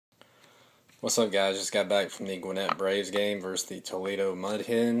What's up, guys? Just got back from the Gwinnett Braves game versus the Toledo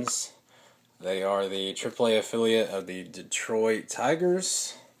Hens. They are the AAA affiliate of the Detroit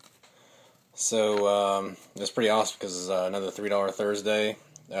Tigers. So it's pretty awesome because it's another $3 Thursday.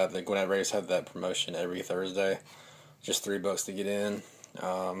 The Gwinnett Braves have that promotion every Thursday, just $3 to get in,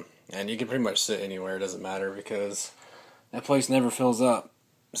 and you can pretty much sit anywhere. It doesn't matter because that place never fills up.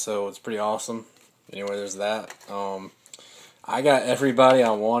 So it's pretty awesome. Anyway, there's that. I got everybody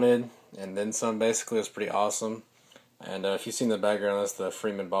I wanted, and then some. Basically, it was pretty awesome. And if you've seen the background, that's the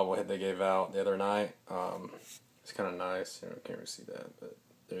Freeman bobblehead they gave out the other night. It's kind of nice. Can't really see that, but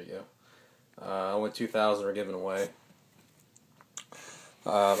there you go. Only 2,000 are given away.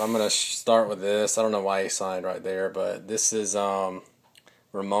 I'm going to start with this. I don't know why he signed right there, but this is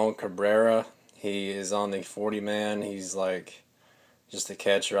Ramon Cabrera. He is on the 40-man. He's like just a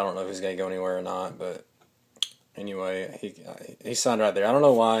catcher. I don't know if he's going to go anywhere or not, but anyway, he signed right there. I don't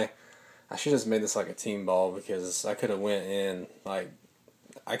know why. I should have just made this like a team ball because I could have went in like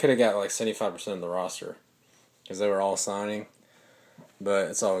I could have got like 75% of the roster because they were all signing, but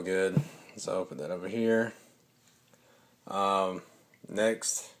it's all good. So I'll put that over here.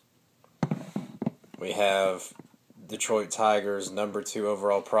 Next, we have Detroit Tigers #2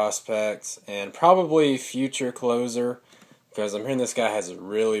 overall prospect and probably future closer because I'm hearing this guy has a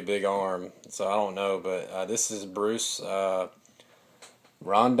really big arm. So I don't know, but this is Bruce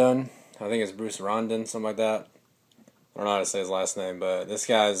Rondon. I think it's Bruce Rondon, something like that. I don't know how to say his last name, but this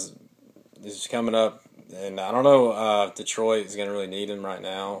guy's coming up, and I don't know if Detroit is going to really need him right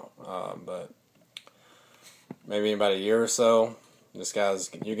now, but maybe in about a year or so. This guy's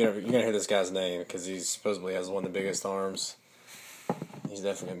you're gonna hear this guy's name because he supposedly has one of the biggest arms. He's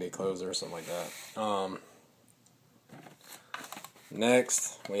definitely gonna be a closer or something like that.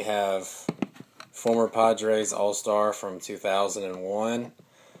 Next, we have former Padres All-Star from 2001.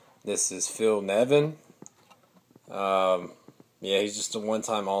 This is Phil Nevin. Yeah, he's just a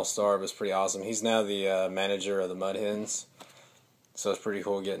one-time All-Star, but it's pretty awesome. He's now the manager of the Mud Hens, so it's pretty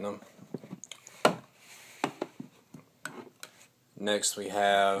cool getting him. Next, we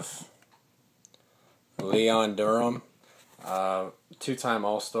have Leon Durham, two-time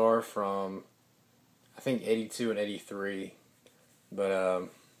All-Star from, I think, 82 and 83. But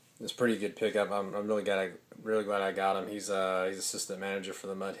it's a pretty good pickup. I'm really glad I got him. He's assistant manager for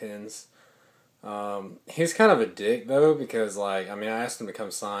the Mud Hens. He's kind of a dick though because I asked him to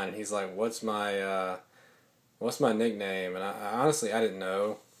come sign, and he's like, "What's my nickname?" And I honestly didn't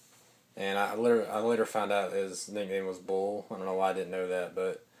know, and I later found out his nickname was Bull. I don't know why I didn't know that,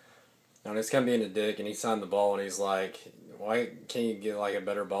 but he's kind of being a dick. And he signed the ball, and he's like, "Why can't you get like a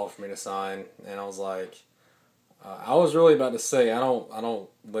better ball for me to sign?" And I was like. I was really about to say I don't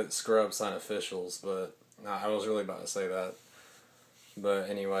let scrubs sign officials, but I was really about to say that. But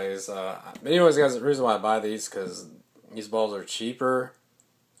anyways, guys, the reason why I buy these because these balls are cheaper.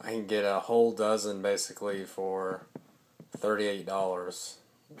 I can get a whole dozen basically for $38,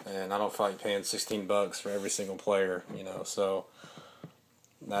 and I don't feel like paying $16 for every single player, So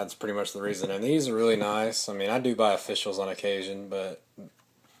that's pretty much the reason. And these are really nice. I mean, I do buy officials on occasion, but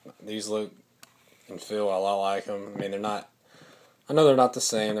these look and feel a lot like them. I mean, I know they're not the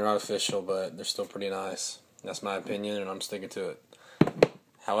same, they're not official, but they're still pretty nice. That's my opinion, and I'm sticking to it.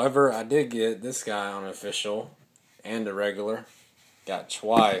 However, I did get this guy on an official and a regular. Got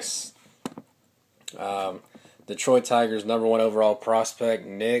twice. Detroit Tigers #1 overall prospect,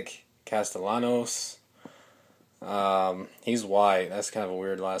 Nick Castellanos. He's white. That's kind of a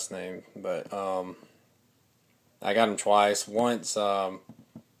weird last name, but I got him twice. Once during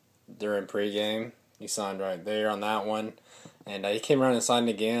pregame. He signed right there on that one. And he came around and signed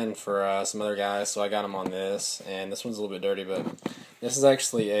again for some other guys, so I got him on this. And this one's a little bit dirty, but this is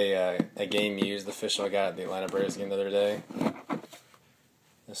actually a game used official I got at the Atlanta Braves game the other day.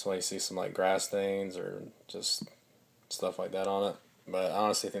 This way you see some like grass stains or just stuff like that on it. But I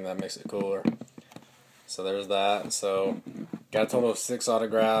honestly think that makes it cooler. So there's that. So got a total of 6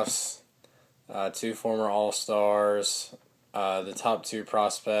 autographs, 2 former All-Stars, the top 2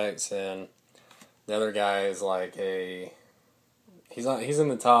 prospects, and the other guy is like he's in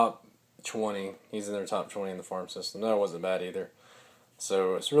the top 20. He's in their top 20 in the farm system. That wasn't bad either.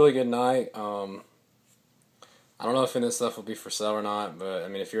 So it's a really good night. I don't know if any of this stuff will be for sale or not, but I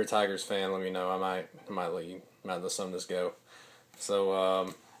mean, if you're a Tigers fan, let me know. I might let some of this go.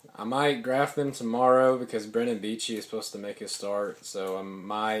 So I might draft them tomorrow because Brennan Beachy is supposed to make his start. So I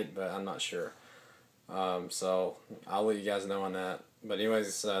might, but I'm not sure. So I'll let you guys know on that. But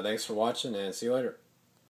anyways, thanks for watching, and see you later.